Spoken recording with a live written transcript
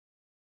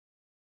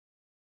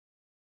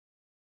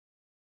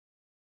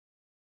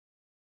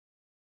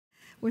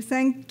Well,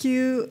 thank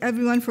you,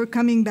 everyone, for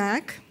coming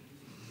back.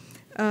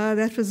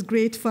 That was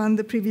great fun,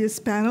 the previous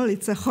panel.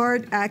 It's a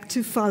hard act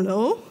to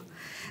follow.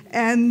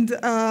 And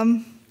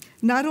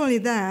not only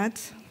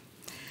that,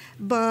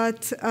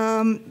 but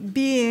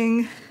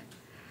speaking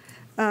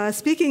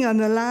on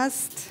the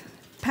last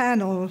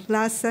panel,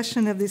 last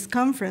session of this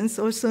conference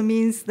also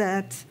means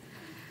that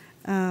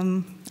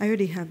I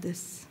already have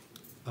this.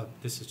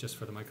 This is just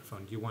for the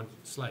microphone. You want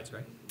slides,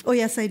 right? Oh,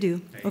 yes, I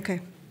do. Okay.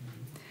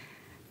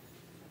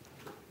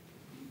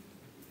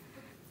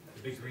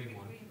 The big green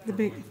one. The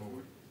big. Going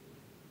forward.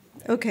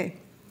 Okay.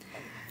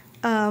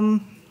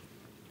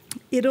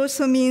 It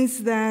also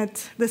means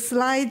that the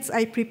slides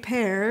I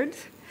prepared,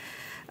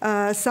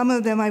 some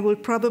of them I will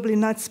probably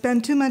not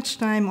spend too much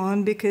time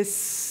on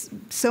because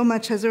so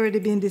much has already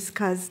been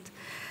discussed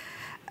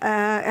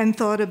and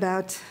thought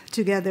about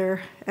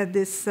together at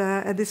this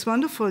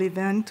wonderful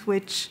event,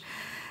 which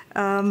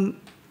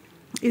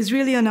is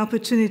really an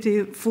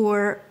opportunity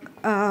for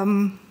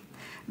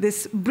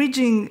this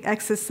bridging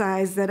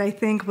exercise that I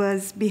think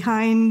was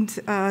behind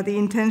the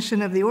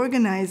intention of the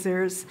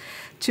organizers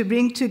to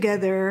bring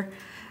together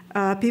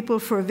people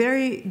for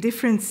very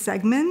different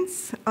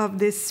segments of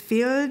this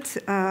field,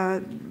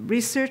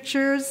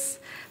 researchers,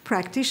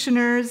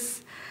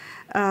 practitioners,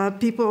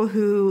 people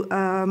who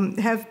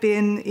have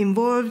been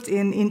involved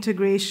in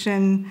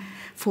integration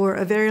for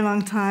a very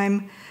long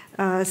time,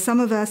 some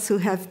of us who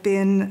have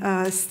been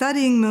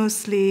studying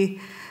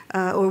mostly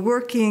or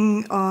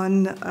working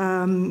on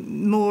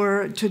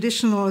more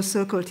traditional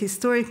so-called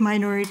historic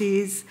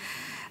minorities,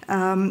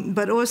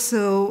 but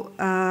also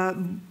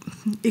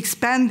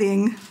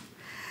expanding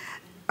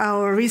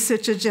our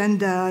research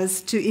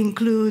agendas to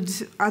include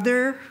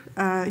other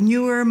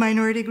newer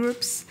minority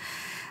groups.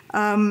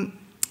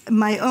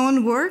 My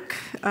own work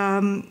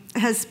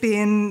has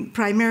been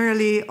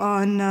primarily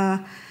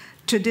on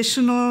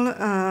traditional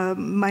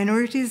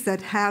minorities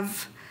that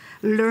have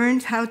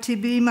learned how to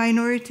be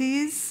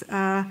minorities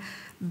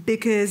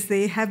because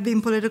they have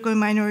been political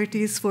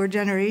minorities for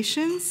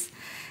generations.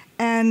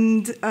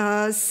 And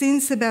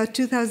since about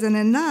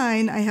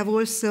 2009, I have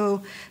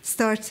also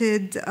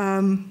started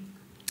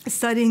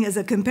studying as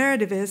a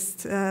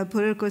comparativist,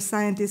 political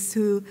scientist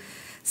who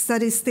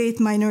studies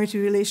state-minority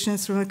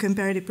relations from a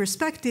comparative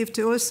perspective,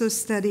 to also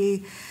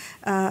study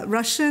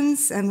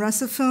Russians and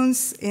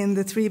Russophones in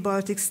the 3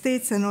 Baltic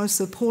states and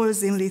also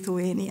Poles in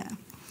Lithuania.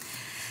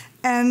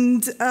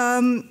 And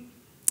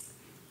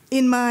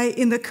in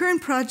the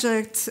current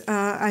project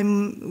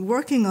I'm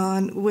working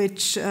on,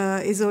 which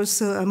is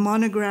also a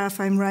monograph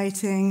I'm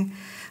writing,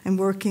 I'm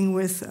working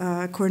with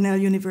Cornell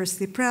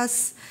University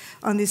Press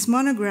on this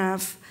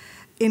monograph,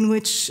 in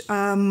which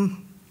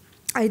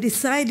I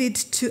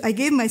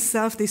gave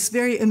myself this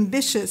very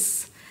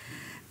ambitious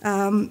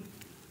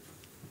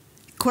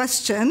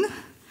question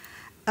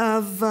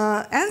of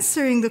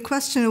answering the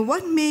question of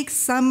what makes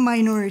some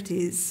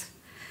minorities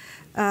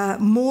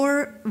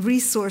more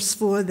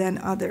resourceful than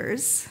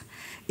others,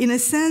 in a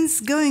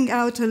sense going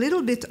out a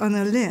little bit on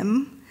a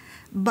limb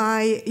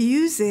by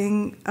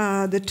using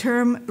the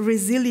term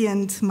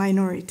resilient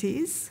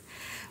minorities,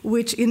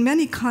 which in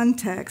many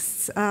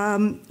contexts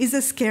is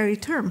a scary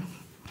term.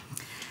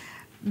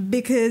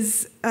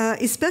 Because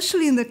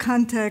especially in the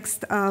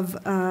context of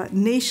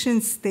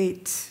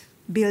nation-state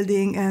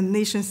building and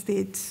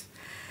nation-state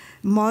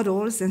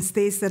models and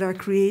states that are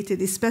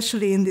created,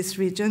 especially in this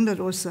region,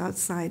 but also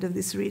outside of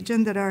this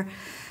region, that are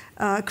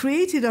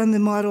created on the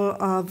model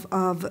of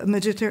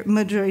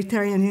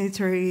majoritarian,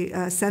 unitary,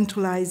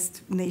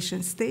 centralized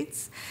nation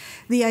states.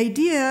 The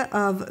idea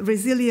of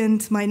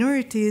resilient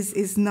minorities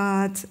is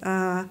not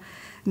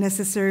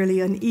necessarily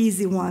an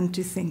easy one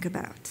to think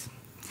about.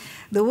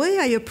 The way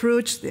I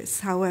approach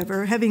this,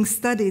 however, having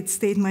studied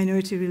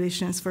state-minority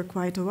relations for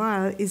quite a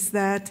while, is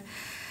that,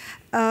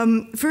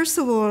 first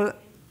of all,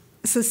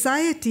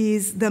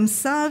 societies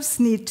themselves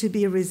need to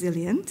be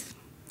resilient.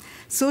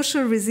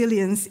 Social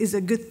resilience is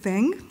a good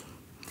thing.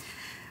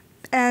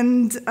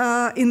 And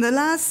in the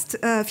last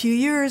few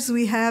years,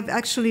 we have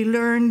actually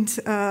learned,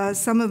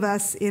 some of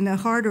us in a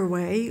harder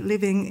way,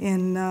 living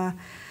in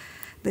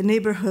the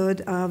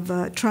neighborhood of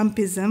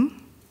Trumpism.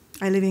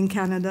 I live in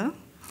Canada,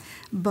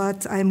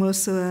 but I'm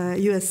also a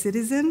US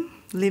citizen,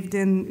 lived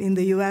in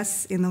the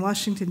US, in the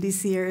Washington,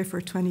 D.C. area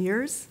for 20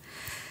 years.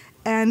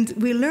 And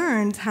we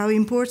learned how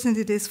important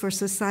it is for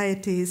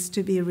societies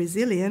to be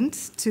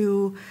resilient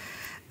to,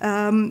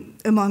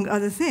 among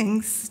other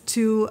things,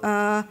 to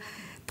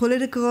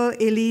political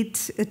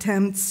elite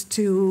attempts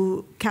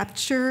to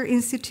capture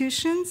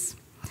institutions.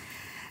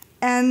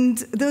 And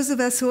those of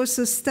us who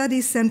also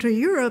study Central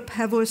Europe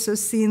have also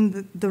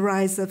seen the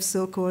rise of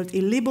so-called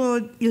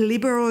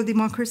illiberal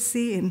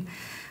democracy in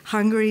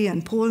Hungary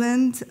and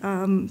Poland.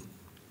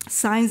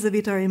 Signs of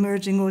it are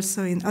emerging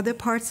also in other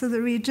parts of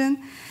the region.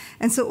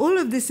 And so all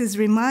of this is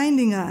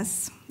reminding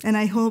us, and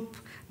I hope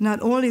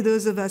not only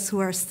those of us who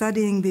are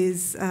studying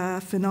these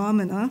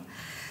phenomena,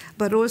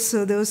 but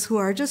also those who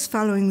are just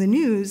following the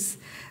news,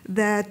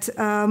 that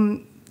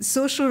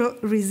social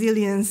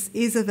resilience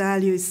is a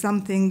value, is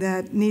something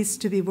that needs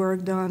to be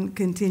worked on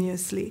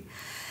continuously.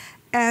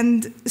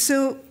 And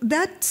so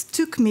that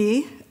took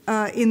me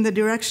in the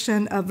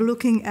direction of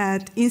looking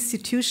at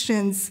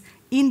institutions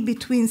in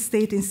between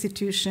state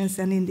institutions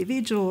and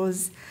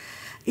individuals,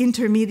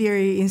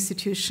 intermediary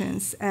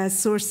institutions, as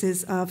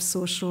sources of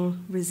social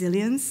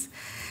resilience,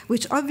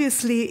 which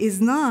obviously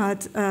is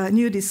not a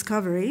new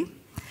discovery.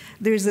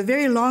 There's a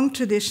very long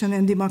tradition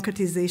in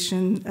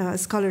democratization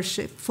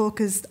scholarship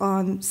focused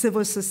on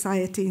civil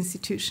society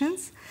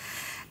institutions.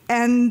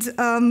 And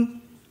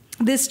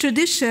this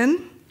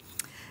tradition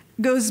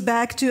goes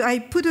back to, I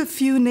put a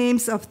few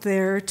names up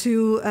there,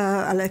 to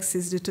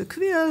Alexis de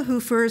Tocqueville, who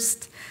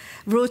first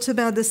wrote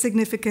about the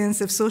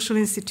significance of social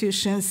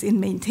institutions in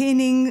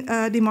maintaining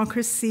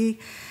democracy.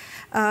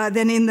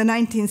 Then in the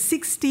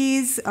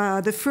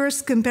 1960s, the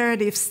first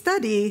comparative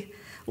study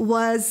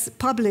was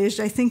published,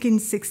 I think in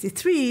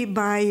 '63,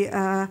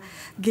 by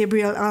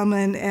Gabriel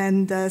Allman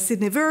and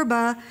Sidney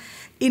Verba,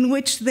 in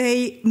which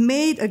they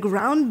made a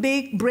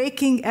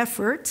groundbreaking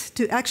effort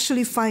to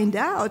actually find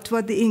out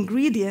what the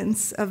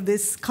ingredients of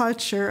this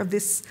culture, of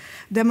this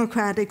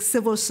democratic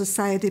civil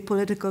society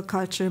political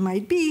culture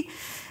might be.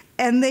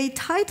 And they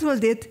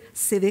titled it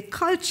Civic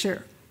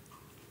Culture.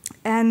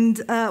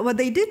 And what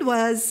they did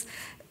was,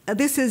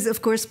 this is,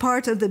 of course,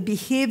 part of the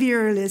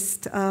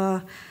behavioralist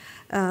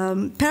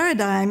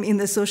paradigm in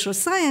the social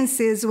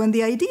sciences, when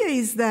the idea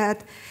is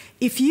that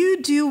if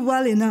you do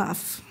well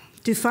enough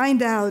to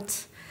find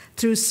out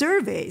through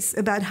surveys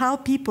about how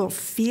people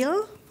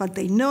feel, what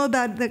they know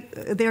about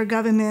their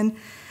government,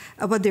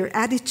 what their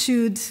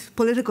attitude,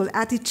 political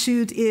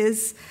attitude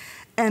is,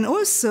 and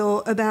also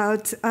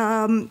about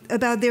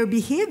their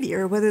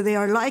behavior, whether they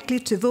are likely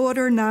to vote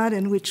or not,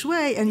 and which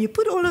way, and you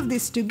put all of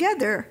this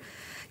together,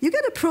 you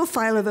get a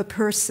profile of a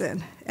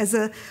person as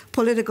a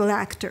political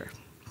actor.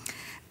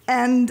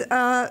 And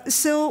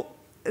so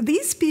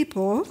these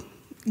people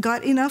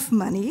got enough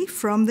money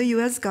from the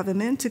US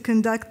government to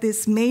conduct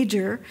this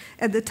major,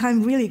 at the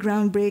time really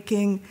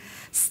groundbreaking,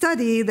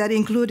 study that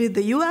included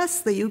the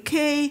US, the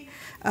UK,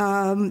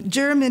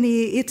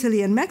 Germany,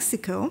 Italy, and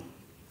Mexico.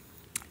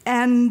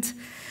 And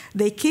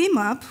they came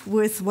up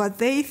with what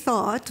they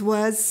thought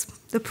was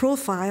the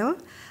profile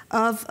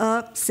of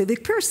a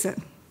civic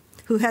person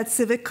who had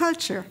civic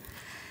culture.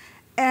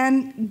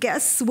 And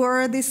guess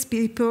where this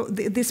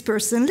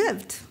person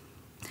lived?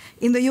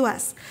 In the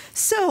US.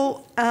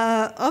 So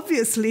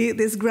obviously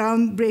this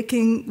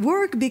groundbreaking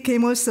work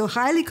became also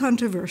highly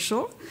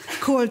controversial,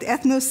 called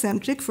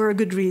ethnocentric for a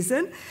good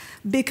reason,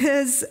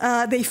 because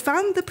they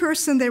found the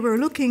person they were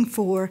looking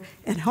for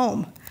at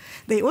home.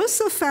 They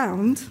also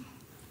found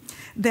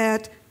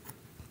that,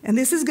 and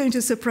this is going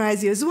to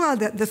surprise you as well,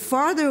 that the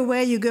farther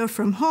away you go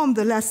from home,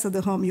 the less of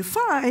the home you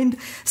find.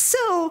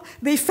 So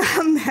they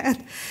found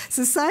that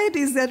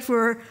societies that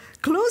were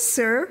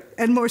closer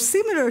and more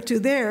similar to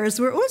theirs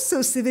were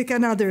also civic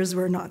and others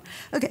were not.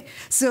 Okay,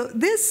 so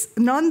this,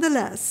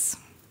 nonetheless,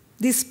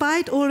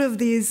 despite all of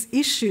these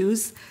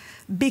issues,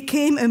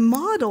 became a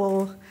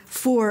model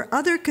for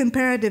other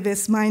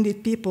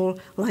comparativist-minded people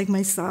like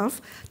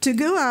myself to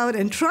go out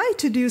and try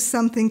to do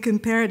something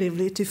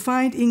comparatively to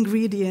find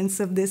ingredients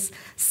of this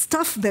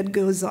stuff that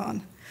goes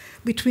on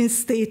between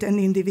state and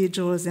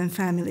individuals and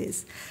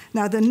families.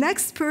 Now, the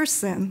next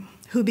person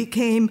who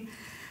became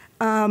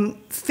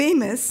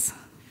famous,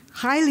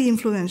 highly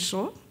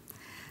influential,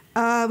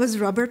 was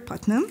Robert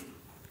Putnam,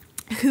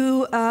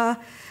 who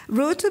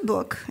wrote a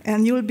book,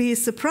 and you'll be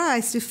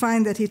surprised to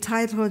find that he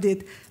titled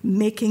it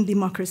Making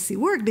Democracy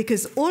Work,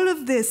 because all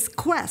of this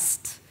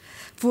quest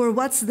for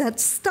what's that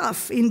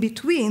stuff in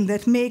between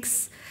that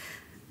makes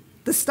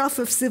the stuff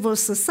of civil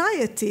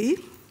society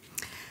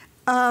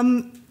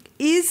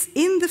is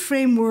in the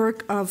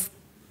framework of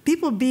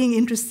people being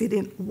interested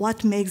in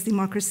what makes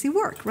democracy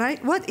work,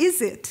 right? What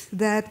is it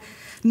that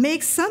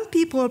makes some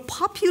people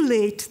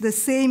populate the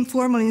same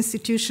formal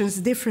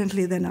institutions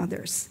differently than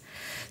others?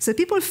 So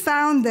people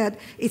found that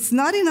it's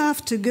not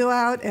enough to go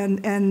out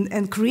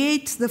and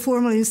create the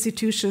formal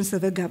institutions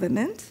of a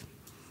government,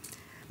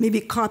 maybe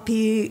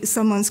copy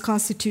someone's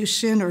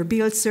constitution or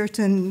build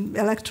certain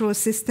electoral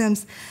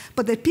systems,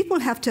 but that people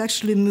have to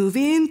actually move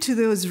into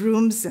those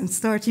rooms and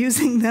start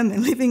using them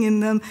and living in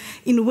them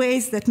in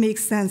ways that make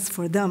sense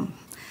for them.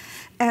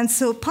 And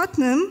so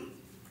Putnam,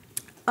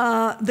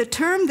 the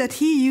term that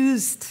he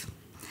used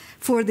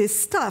for this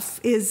stuff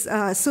is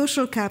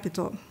social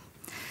capital.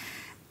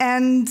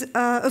 And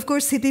of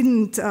course, he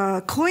didn't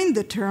coin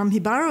the term. He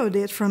borrowed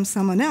it from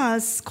someone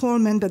else,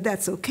 Coleman, but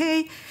that's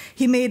okay.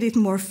 He made it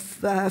more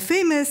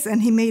famous,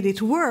 and he made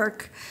it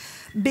work.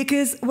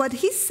 Because what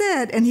he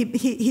said, and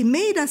he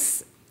made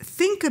us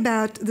think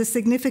about the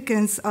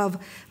significance of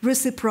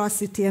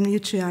reciprocity and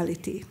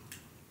mutuality,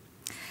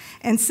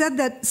 and said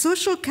that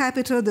social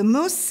capital, the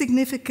most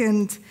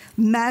significant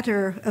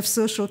matter of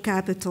social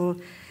capital,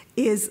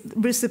 is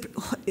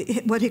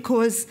what he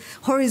calls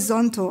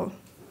horizontal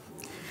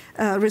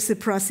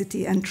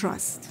reciprocity and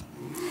trust.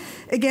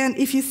 again,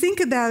 if you think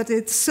about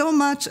it, so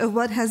much of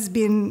what has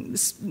been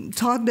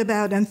talked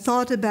about and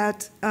thought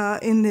about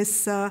in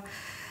this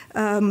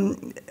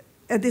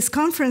at this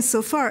conference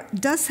so far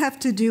does have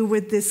to do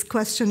with this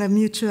question of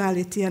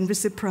mutuality and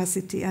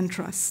reciprocity and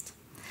trust.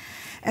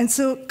 And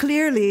so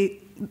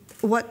clearly,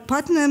 what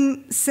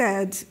Putnam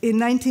said in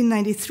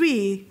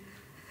 1993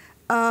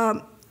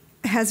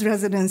 has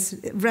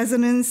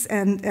resonance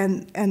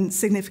and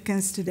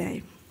significance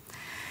today.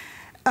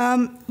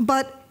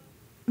 But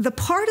the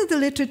part of the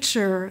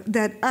literature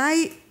that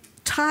I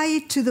tie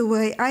to the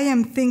way I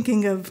am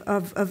thinking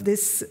of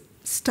this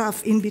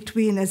stuff in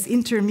between as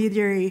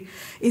intermediary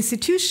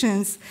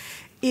institutions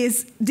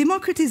is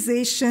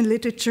democratization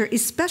literature,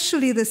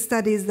 especially the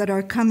studies that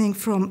are coming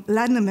from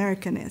Latin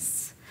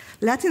Americanists,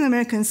 Latin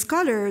American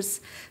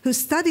scholars who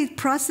studied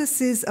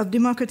processes of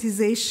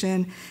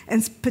democratization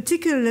and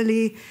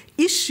particularly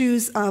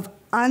issues of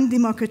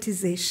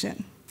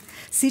undemocratization.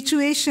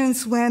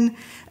 Situations when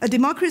a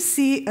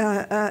democracy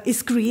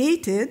is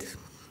created,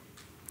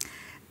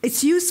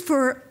 it's used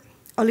for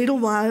a little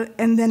while,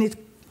 and then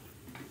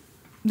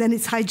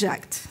it's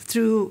hijacked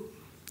through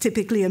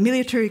typically a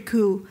military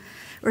coup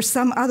or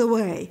some other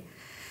way.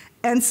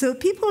 And so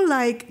people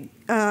like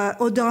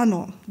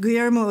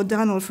Guillermo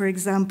O'Donnell, for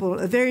example,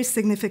 a very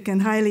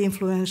significant, highly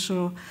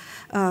influential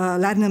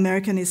Latin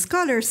American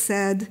scholar,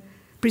 said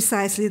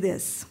precisely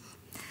this,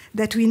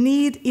 that we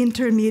need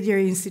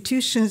intermediary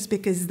institutions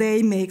because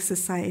they make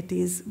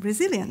societies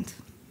resilient.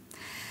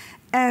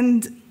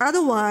 And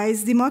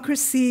otherwise,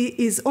 democracy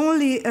is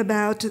only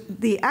about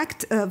the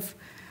act of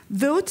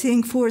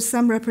voting for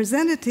some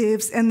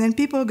representatives, and then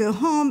people go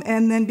home,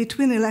 and then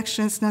between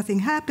elections, nothing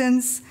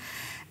happens.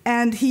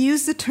 And he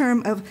used the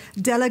term of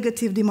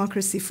delegative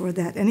democracy for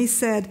that. And he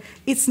said,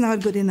 it's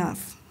not good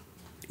enough.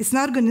 It's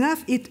not good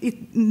enough.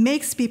 It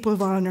makes people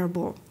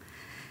vulnerable.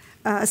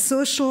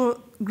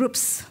 Social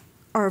groups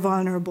are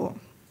vulnerable.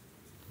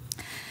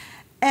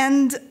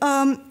 And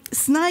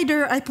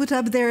Snyder, I put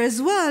up there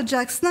as well,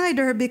 Jack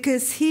Snyder,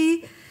 because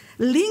he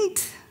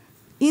linked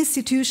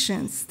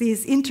institutions,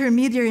 these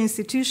intermediary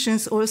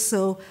institutions,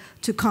 also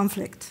to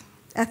conflict,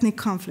 ethnic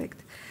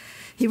conflict.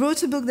 He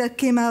wrote a book that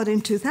came out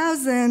in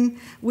 2000,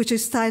 which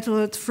is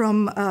titled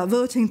From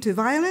Voting to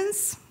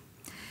Violence.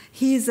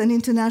 He's an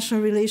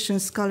international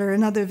relations scholar,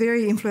 another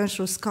very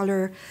influential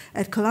scholar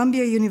at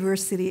Columbia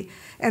University.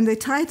 And the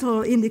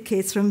title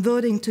indicates From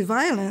Voting to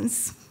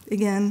Violence,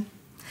 again,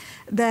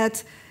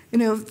 that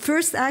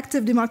first act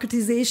of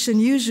democratization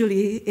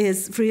usually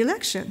is free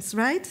elections,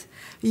 right?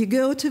 You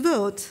go to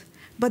vote.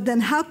 But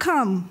then how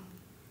come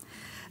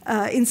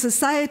in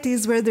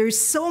societies where there is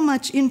so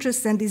much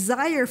interest and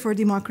desire for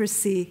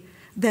democracy,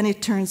 then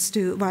it turns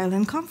to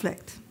violent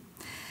conflict?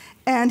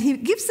 And he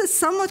gives a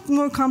somewhat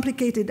more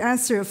complicated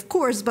answer, of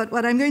course, but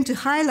what I'm going to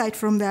highlight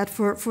from that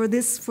for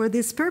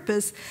this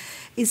purpose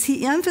is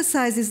he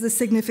emphasizes the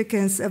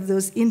significance of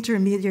those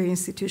intermediary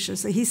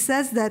institutions. So he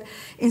says that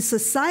in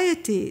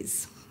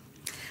societies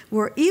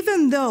where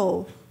even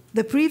though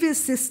the previous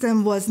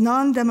system was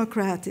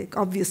non-democratic,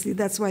 obviously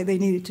that's why they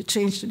needed to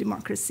change to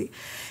democracy,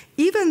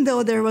 even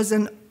though there was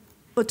an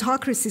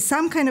autocracy,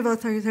 some kind of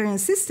authoritarian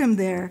system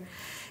there,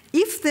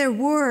 if there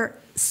were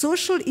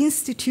social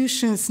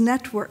institutions,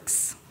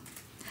 networks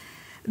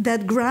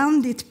that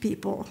grounded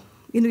people,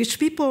 in which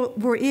people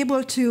were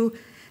able to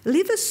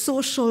live a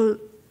social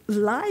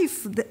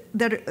life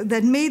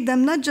that made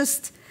them not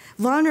just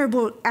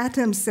vulnerable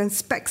atoms and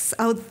specks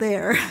out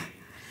there,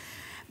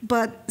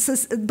 but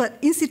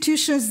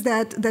institutions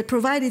that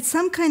provided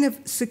some kind of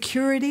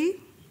security,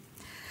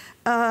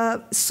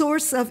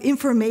 source of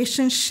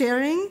information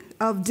sharing,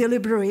 of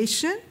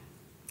deliberation.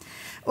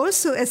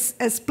 Also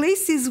as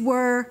places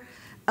where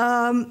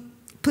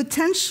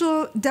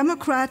potential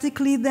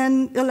democratically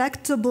then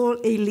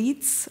electable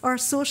elites are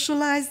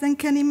socialized and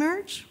can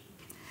emerge.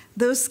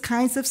 Those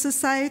kinds of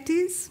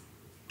societies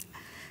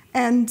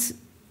and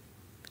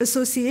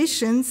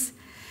associations,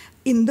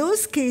 in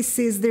those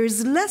cases,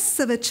 there's less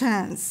of a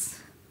chance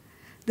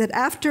that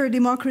after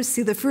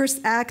democracy, the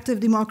first act of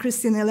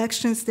democracy and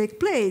elections take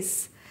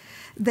place,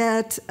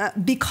 that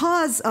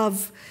because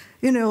of,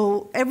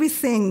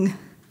 everything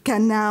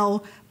can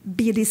now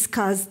be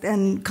discussed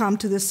and come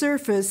to the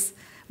surface,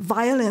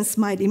 violence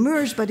might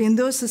emerge, but in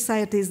those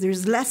societies,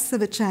 there's less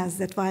of a chance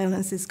that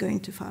violence is going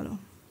to follow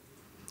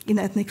in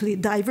ethnically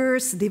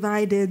diverse,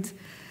 divided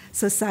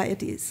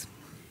societies.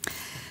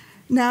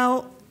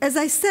 Now, as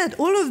I said,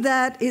 all of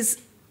that is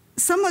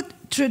somewhat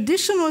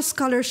traditional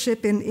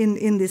scholarship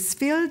in this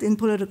field, in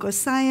political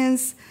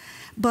science,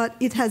 but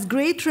it has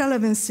great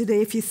relevance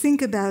today if you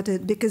think about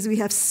it, because we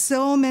have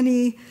so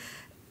many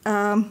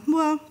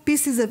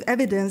pieces of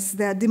evidence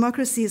that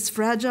democracy is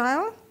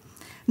fragile,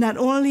 not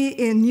only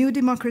in new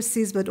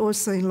democracies, but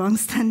also in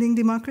long-standing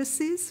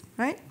democracies,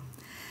 right?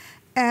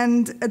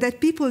 And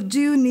that people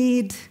do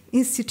need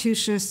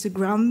institutions to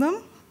ground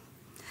them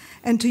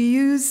and to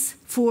use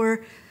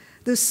for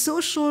the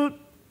social,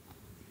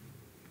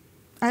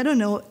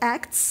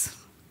 acts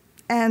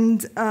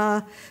and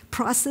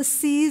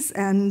processes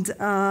and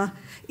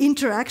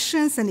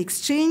interactions and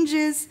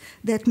exchanges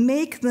that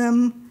make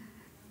them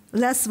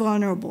less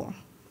vulnerable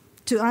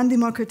to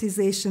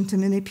undemocratization, to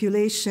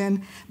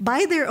manipulation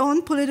by their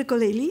own political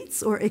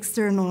elites or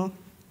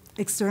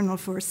external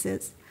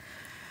forces.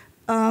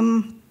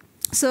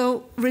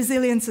 So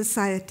resilient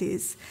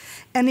societies.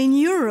 And in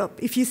Europe,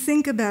 if you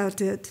think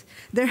about it,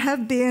 there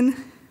have been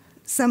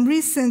some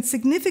recent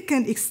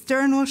significant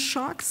external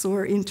shocks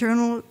or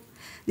internal,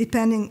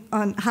 depending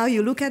on how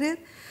you look at it.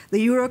 The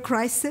Euro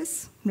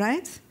crisis,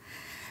 right?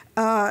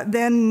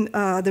 Then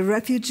the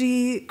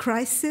refugee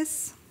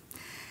crisis.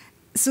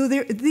 So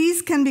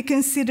these can be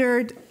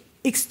considered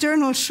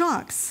external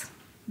shocks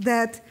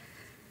that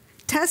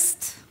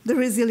test the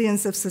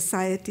resilience of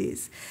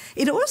societies.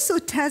 It also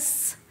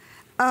tests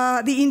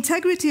the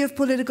integrity of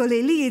political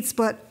elites,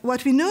 but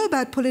what we know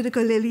about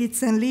political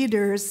elites and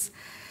leaders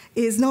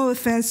is, no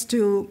offense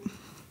to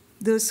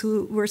those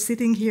who were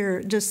sitting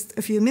here just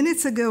a few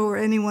minutes ago or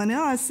anyone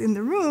else in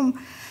the room,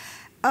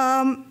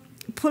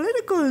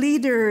 political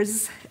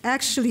leaders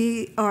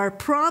actually are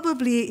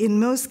probably, in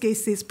most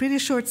cases, pretty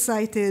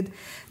short-sighted.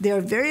 They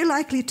are very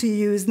likely to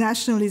use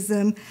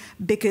nationalism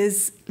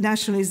because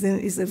nationalism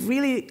is a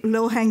really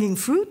low-hanging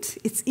fruit.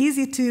 It's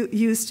easy to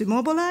use to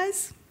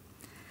mobilize.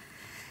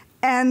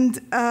 And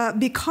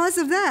because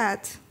of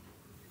that,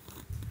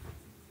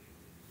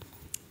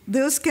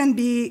 those can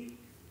be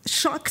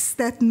shocks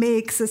that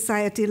make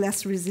society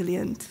less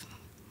resilient.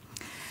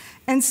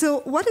 And so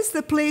what is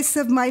the place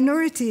of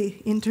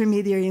minority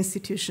intermediary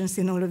institutions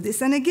in all of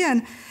this? And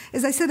again,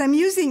 as I said, I'm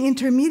using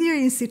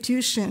intermediary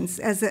institutions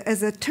as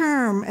a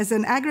term, as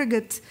an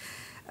aggregate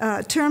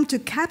term to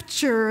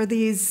capture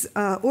these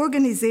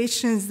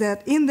organizations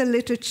that in the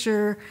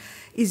literature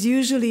is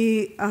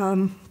usually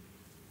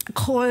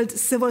called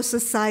civil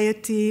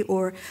society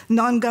or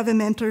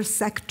non-governmental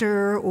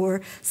sector,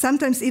 or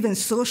sometimes even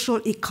social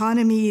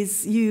economy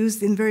is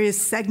used in various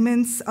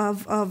segments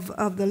of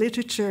the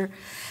literature.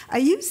 I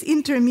use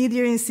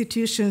intermediary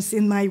institutions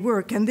in my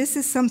work, and this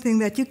is something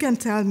that you can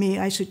tell me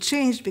I should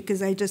change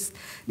because I just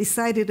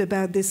decided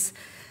about this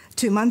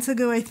 2 months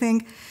ago, I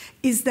think,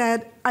 is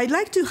that I'd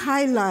like to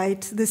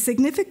highlight the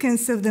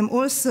significance of them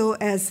also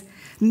as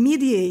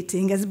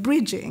mediating, as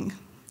bridging,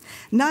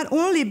 not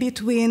only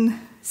between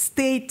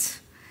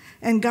state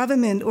and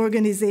government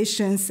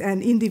organizations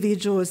and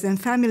individuals and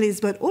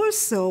families, but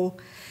also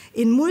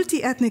in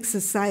multi-ethnic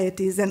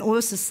societies, and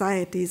all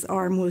societies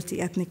are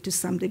multi-ethnic to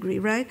some degree,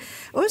 right?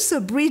 Also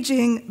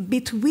bridging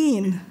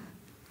between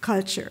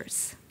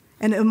cultures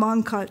and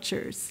among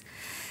cultures.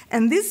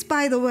 And this,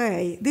 by the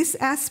way, this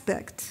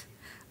aspect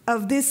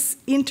of this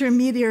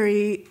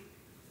intermediary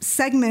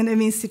segment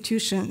of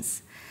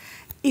institutions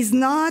is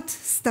not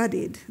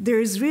studied. There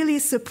is really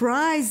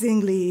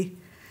surprisingly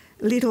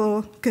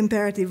little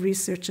comparative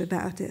research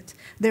about it.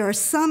 There are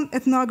some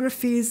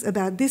ethnographies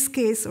about this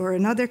case or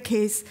another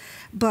case,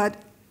 but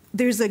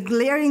there's a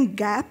glaring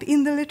gap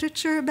in the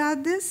literature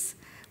about this,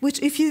 which,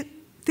 if you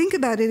think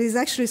about it, is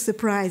actually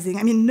surprising.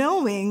 I mean,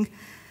 knowing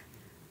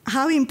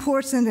how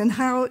important and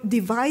how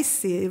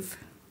divisive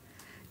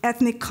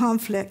ethnic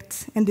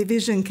conflict and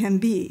division can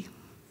be,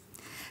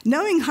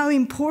 knowing how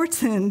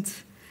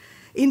important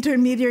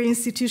intermediary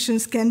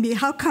institutions can be,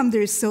 how come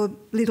there is so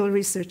little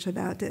research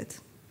about it,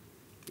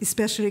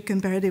 especially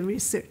comparative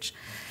research?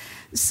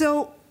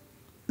 So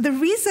the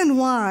reason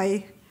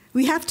why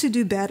we have to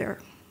do better,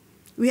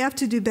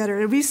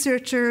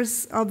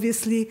 researchers,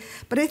 obviously,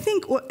 but I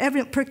think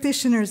every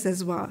practitioners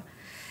as well,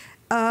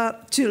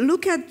 to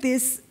look at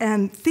this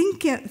and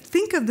think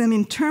of them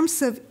in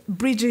terms of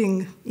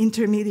bridging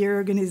intermediary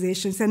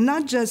organizations, and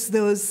not just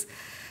those,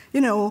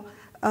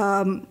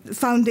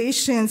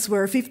 foundations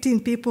where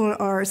 15 people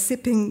are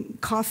sipping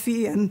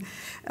coffee and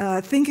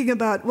thinking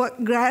about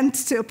what grant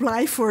to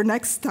apply for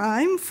next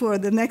time for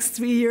the next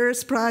 3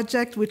 years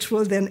project, which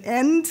will then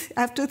end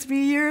after 3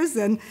 years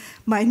and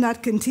might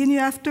not continue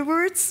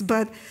afterwards.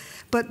 But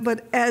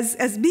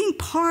as being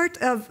part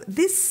of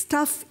this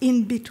stuff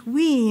in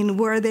between,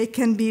 where they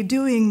can be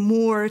doing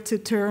more to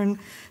turn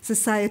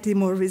society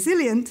more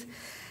resilient,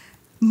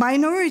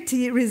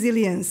 minority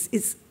resilience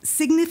is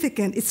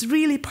significant. It's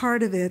really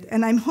part of it.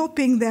 And I'm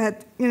hoping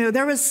that,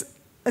 there was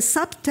a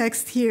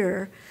subtext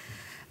here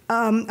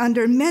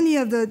under many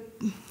of the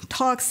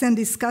talks and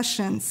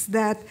discussions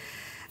that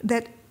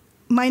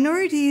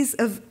minorities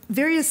of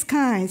various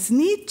kinds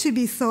need to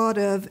be thought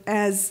of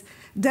as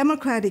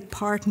democratic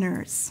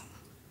partners.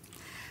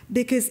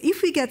 Because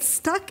if we get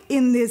stuck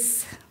in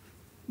this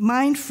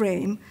mind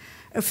frame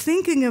of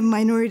thinking of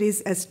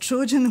minorities as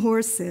Trojan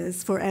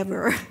horses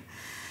forever,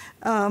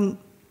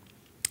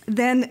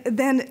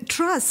 then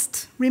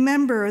trust,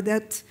 remember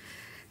that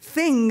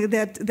thing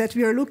that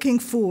we are looking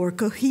for,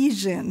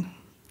 cohesion,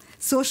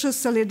 social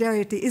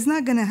solidarity, is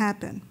not going to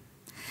happen.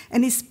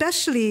 And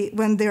especially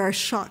when there are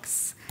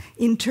shocks,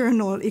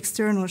 internal,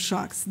 external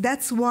shocks.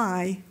 That's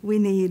why we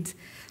need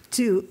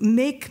to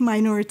make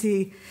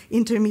minority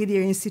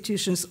intermediary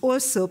institutions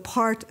also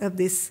part of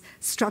this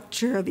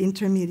structure of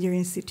intermediary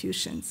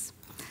institutions.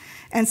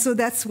 And so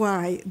that's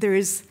why there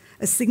is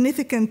a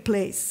significant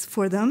place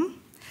for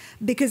them,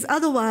 because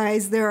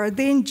otherwise there are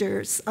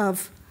dangers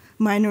of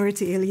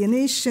minority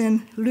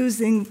alienation,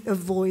 losing a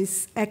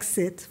voice,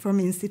 exit from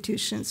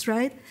institutions,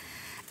 right?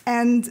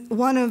 And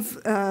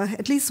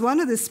at least one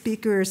of the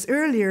speakers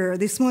earlier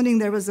this morning,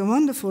 there was a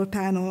wonderful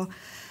panel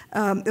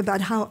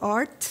about how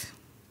art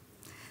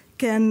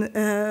can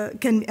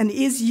and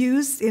is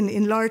used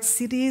in large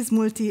cities,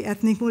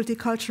 multi-ethnic,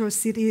 multicultural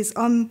cities,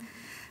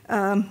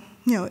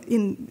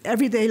 in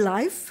everyday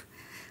life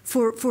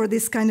for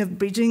this kind of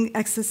bridging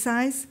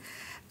exercise.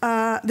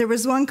 There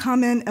was one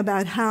comment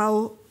about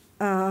how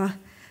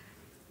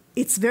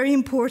it's very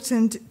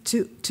important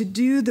to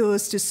do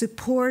those, to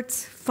support,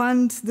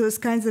 fund those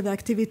kinds of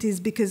activities,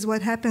 because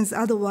what happens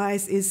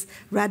otherwise is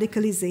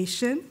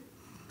radicalization.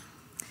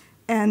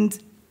 And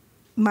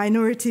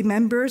minority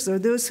members, or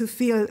those who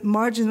feel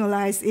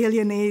marginalized,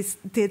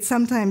 alienated,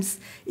 sometimes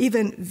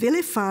even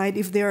vilified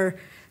if they're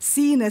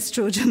seen as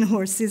Trojan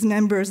horses,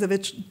 members of a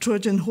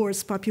Trojan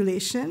horse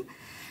population,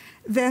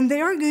 then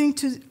they are going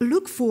to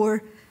look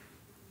for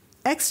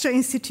extra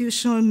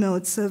institutional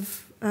modes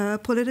of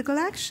political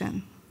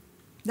action.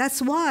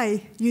 That's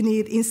why you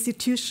need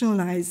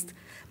institutionalized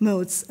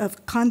modes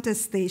of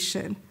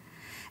contestation.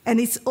 And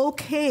it's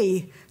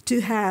okay to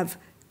have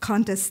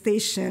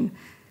contestation.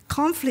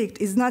 Conflict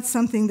is not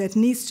something that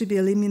needs to be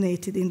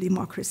eliminated in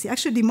democracy.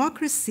 Actually,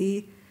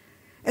 democracy,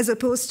 as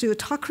opposed to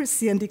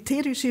autocracy and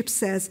dictatorship,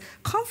 says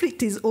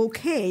conflict is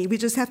okay, we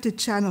just have to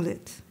channel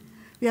it.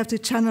 We have to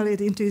channel it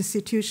into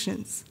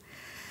institutions.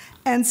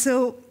 And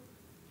so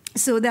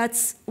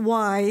that's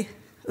why,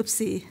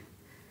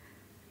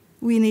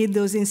 we need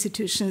those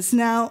institutions.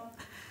 Now,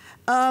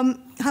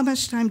 how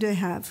much time do I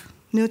have?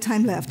 No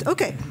time left.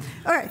 Okay,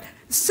 all right.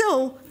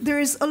 So there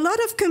is a lot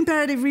of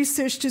comparative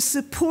research to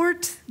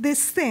support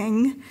this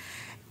thing,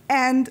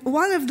 and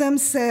one of them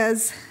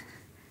says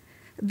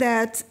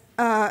that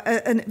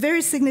a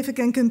very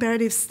significant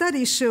comparative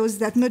study shows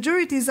that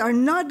majorities are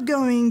not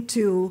going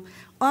to,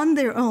 on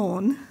their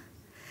own,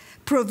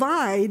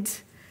 provide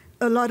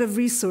a lot of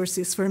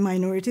resources for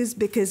minorities,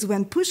 because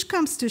when push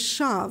comes to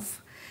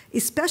shove,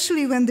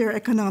 especially when there are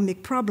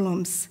economic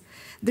problems,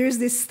 there's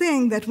this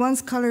thing that one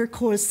scholar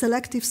calls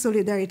selective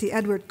solidarity.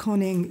 Edward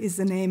Koning is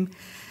the name,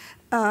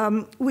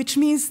 which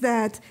means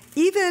that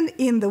even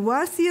in the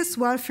wealthiest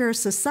welfare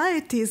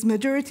societies,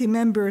 majority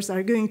members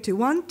are going to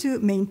want to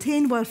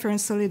maintain welfare and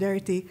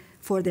solidarity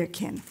for their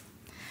kin.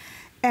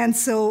 And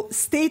so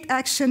state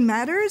action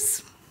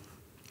matters.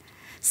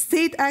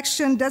 State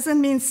action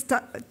doesn't mean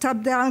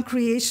top-down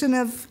creation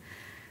of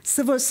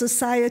civil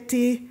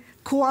society,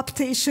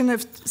 co-optation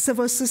of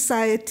civil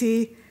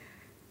society,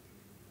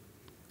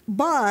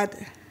 but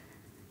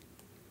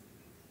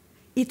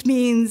it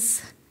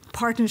means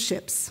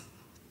partnerships.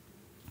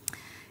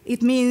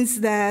 It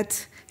means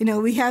that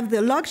we have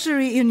the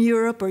luxury in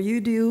Europe, or you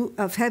do,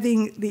 of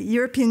having the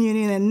European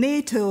Union and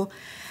NATO,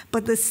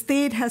 but the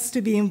state has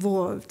to be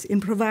involved in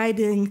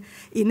providing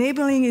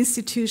enabling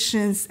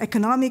institutions,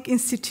 economic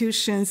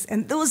institutions,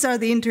 and those are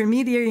the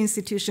intermediary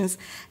institutions.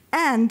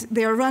 And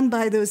they are run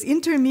by those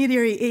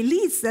intermediary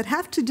elites that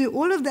have to do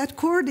all of that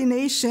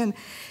coordination.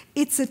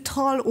 It's a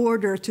tall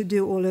order to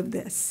do all of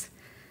this.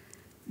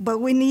 But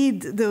we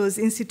need those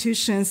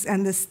institutions,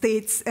 and the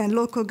states and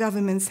local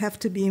governments have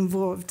to be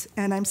involved.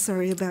 And I'm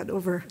sorry about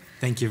over.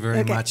 Thank you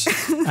very much.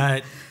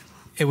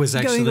 It was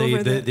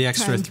actually the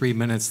extra 3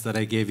 minutes that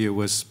I gave you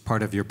was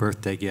part of your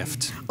birthday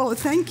gift. Oh,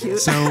 thank you.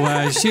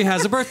 So she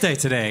has a birthday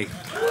today.